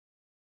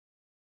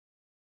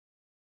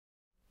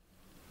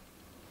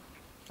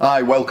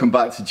Hi, welcome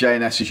back to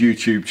J&S's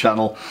YouTube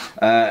channel.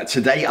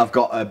 Today I've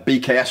got a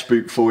BKS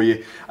boot for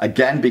you.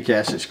 Again,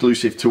 BKS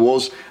exclusive to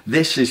us.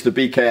 This is the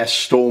BKS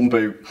Storm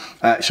boot.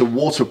 It's a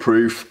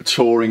waterproof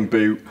touring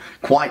boot.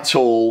 Quite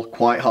tall,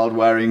 quite hard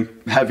wearing,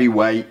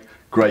 heavyweight,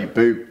 great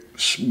boot.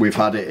 We've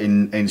had it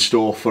in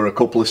store for a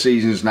couple of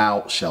seasons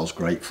now. Sells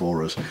great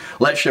for us.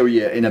 Let's show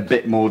you in a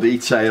bit more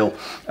detail.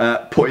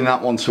 Putting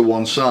that one to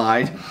one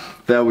side,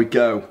 there we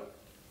go.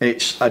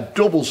 It's a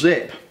double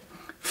zip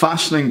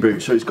fastening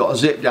boot, so it's got a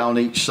zip down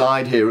each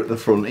side here at the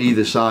front,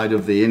 either side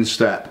of the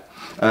instep.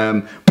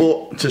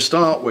 But to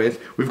start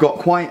with, we've got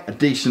quite a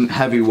decent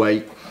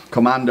heavyweight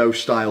commando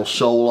style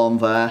sole on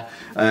there.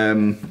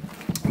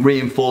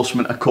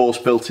 Reinforcement of course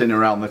built in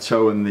around the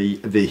toe and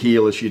the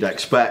heel as you'd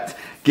expect.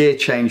 Gear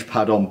change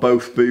pad on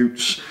both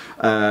boots.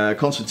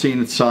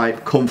 Concertina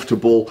type,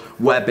 comfortable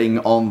webbing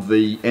on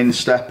the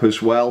instep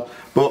as well.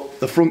 But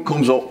the front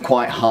comes up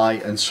quite high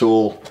and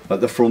tall at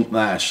the front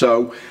there.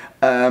 So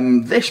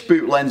this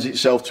boot lends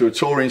itself to a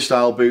touring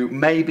style boot,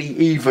 maybe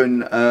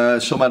even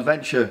some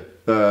adventure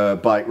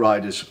bike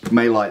riders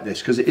may like this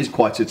because it is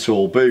quite a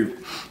tall boot.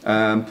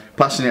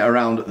 Passing it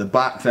around at the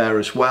back there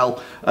as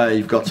well,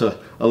 you've got a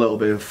little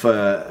bit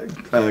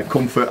of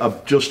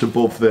comfort just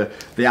above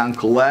the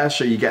ankle there,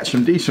 so you get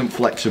some decent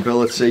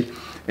flexibility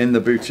in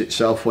the boot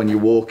itself when you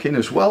walk in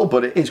as well,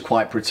 but it is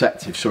quite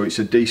protective, so it's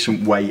a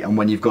decent weight, and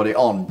when you've got it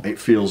on it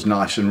feels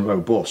nice and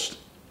robust.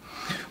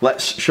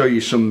 Let's show you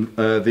some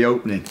the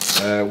opening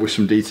with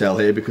some detail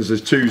here, because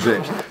there's two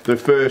zips. The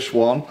first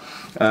one,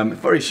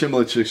 very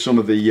similar to some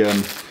of the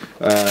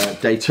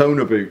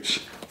Daytona boots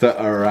that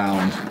are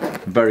around,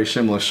 very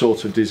similar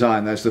sort of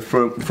design. There's the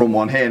front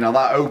one here. Now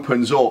that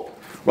opens up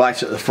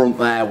right at the front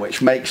there,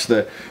 which makes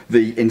the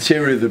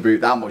interior of the boot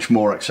that much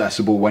more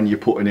accessible when you're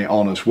putting it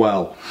on as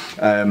well.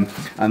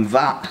 And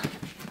that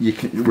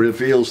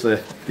reveals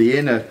the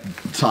inner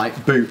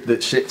type boot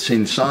that sits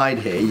inside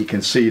here. You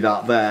can see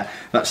that there.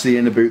 That's the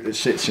inner boot that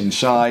sits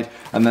inside,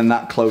 and then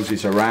that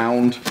closes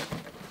around.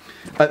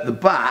 At the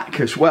back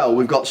as well,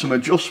 we've got some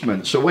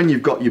adjustments. So when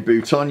you've got your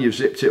boot on, you've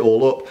zipped it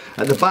all up.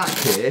 At the back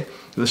here,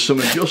 there's some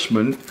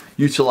adjustment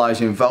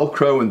utilising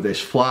Velcro and this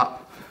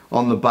flap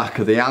on the back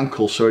of the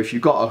ankle. So if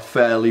you've got a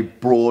fairly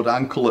broad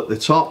ankle at the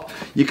top,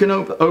 you can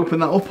open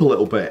that up a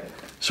little bit.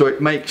 So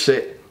it makes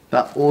it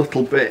that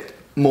little bit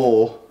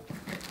more,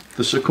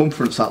 the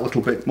circumference that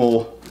little bit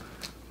more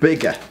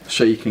bigger,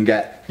 so you can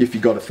get, if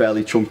you've got a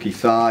fairly chunky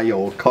thigh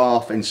or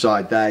calf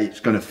inside there,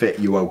 it's going to fit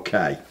you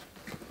okay.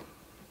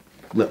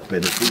 Little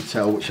bit of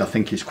detail which I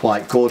think is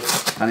quite good,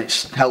 and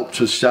it's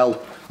helped us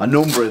sell a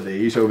number of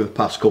these over the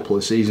past couple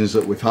of seasons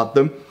that we've had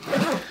them.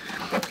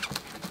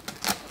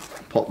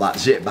 Pop that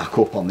zip back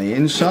up on the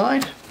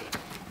inside,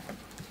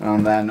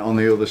 and then on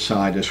the other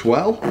side as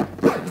well.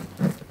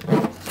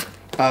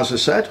 As I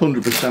said,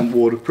 100%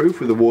 waterproof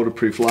with a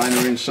waterproof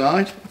liner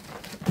inside.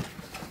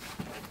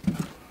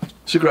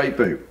 It's a great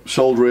boot,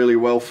 sold really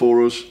well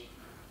for us.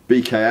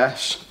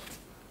 BKS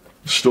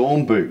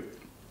Storm boot,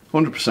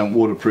 100%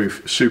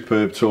 waterproof,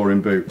 superb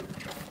touring boot.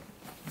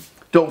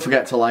 Don't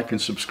forget to like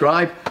and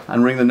subscribe,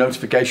 and ring the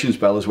notifications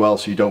bell as well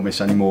so you don't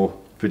miss any more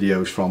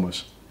videos from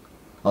us.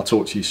 I'll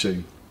talk to you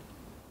soon.